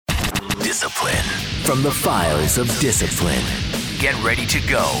Discipline. From the files of discipline. Get ready to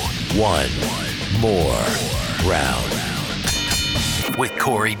go. One more round. With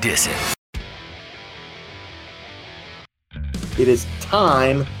Corey Dissin. It is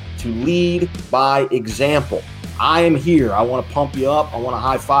time to lead by example. I am here. I want to pump you up. I want to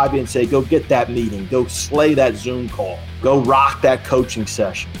high five you and say, go get that meeting. Go slay that Zoom call. Go rock that coaching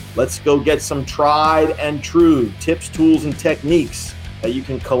session. Let's go get some tried and true tips, tools, and techniques that you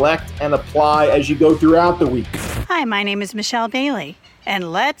can collect and apply as you go throughout the week. Hi, my name is Michelle Bailey,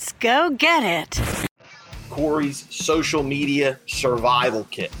 and let's go get it. Corey's social media survival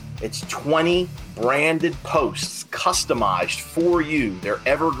kit. It's 20 branded posts customized for you. They're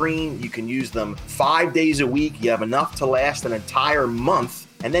evergreen. You can use them 5 days a week. You have enough to last an entire month.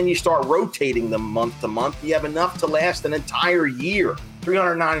 And then you start rotating them month to month. You have enough to last an entire year.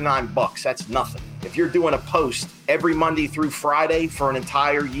 $399, that's nothing. If you're doing a post every Monday through Friday for an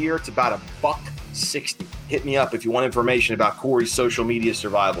entire year, it's about $160. Hit me up if you want information about Corey's social media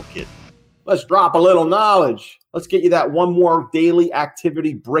survival kit. Let's drop a little knowledge. Let's get you that one more daily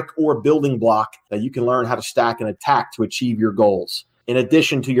activity brick or building block that you can learn how to stack and attack to achieve your goals. In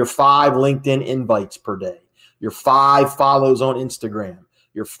addition to your 5 LinkedIn invites per day, your 5 follows on Instagram,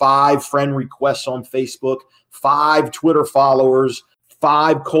 your 5 friend requests on Facebook, 5 Twitter followers,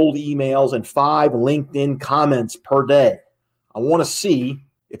 5 cold emails, and 5 LinkedIn comments per day. I want to see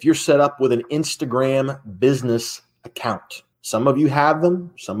if you're set up with an Instagram business account. Some of you have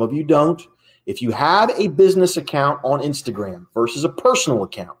them, some of you don't. If you have a business account on Instagram versus a personal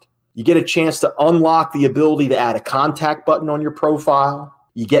account, you get a chance to unlock the ability to add a contact button on your profile.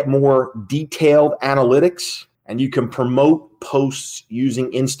 You get more detailed analytics, and you can promote posts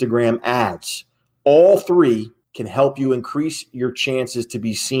using Instagram ads. All 3 can help you increase your chances to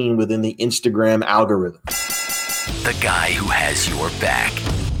be seen within the Instagram algorithm. The guy who has your back.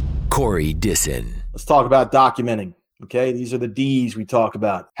 Corey Dissin. Let's talk about documenting. Okay, these are the D's we talk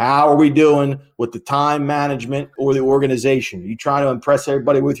about. How are we doing with the time management or the organization? Are you trying to impress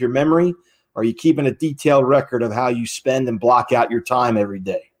everybody with your memory? Or are you keeping a detailed record of how you spend and block out your time every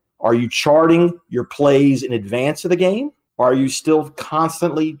day? Are you charting your plays in advance of the game? Or are you still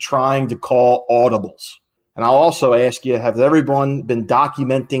constantly trying to call audibles? And I'll also ask you, has everyone been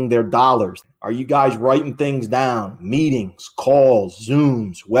documenting their dollars? Are you guys writing things down? Meetings, calls,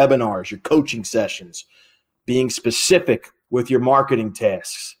 Zooms, webinars, your coaching sessions? Being specific with your marketing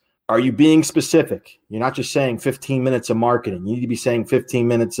tasks. Are you being specific? You're not just saying 15 minutes of marketing. You need to be saying 15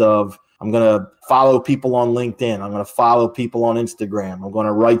 minutes of, I'm going to follow people on LinkedIn. I'm going to follow people on Instagram. I'm going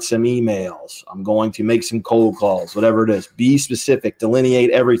to write some emails. I'm going to make some cold calls, whatever it is. Be specific.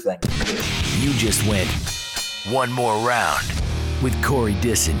 Delineate everything. You just went one more round with Corey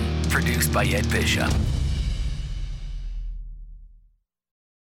Dissin. Produced by Ed Bishop.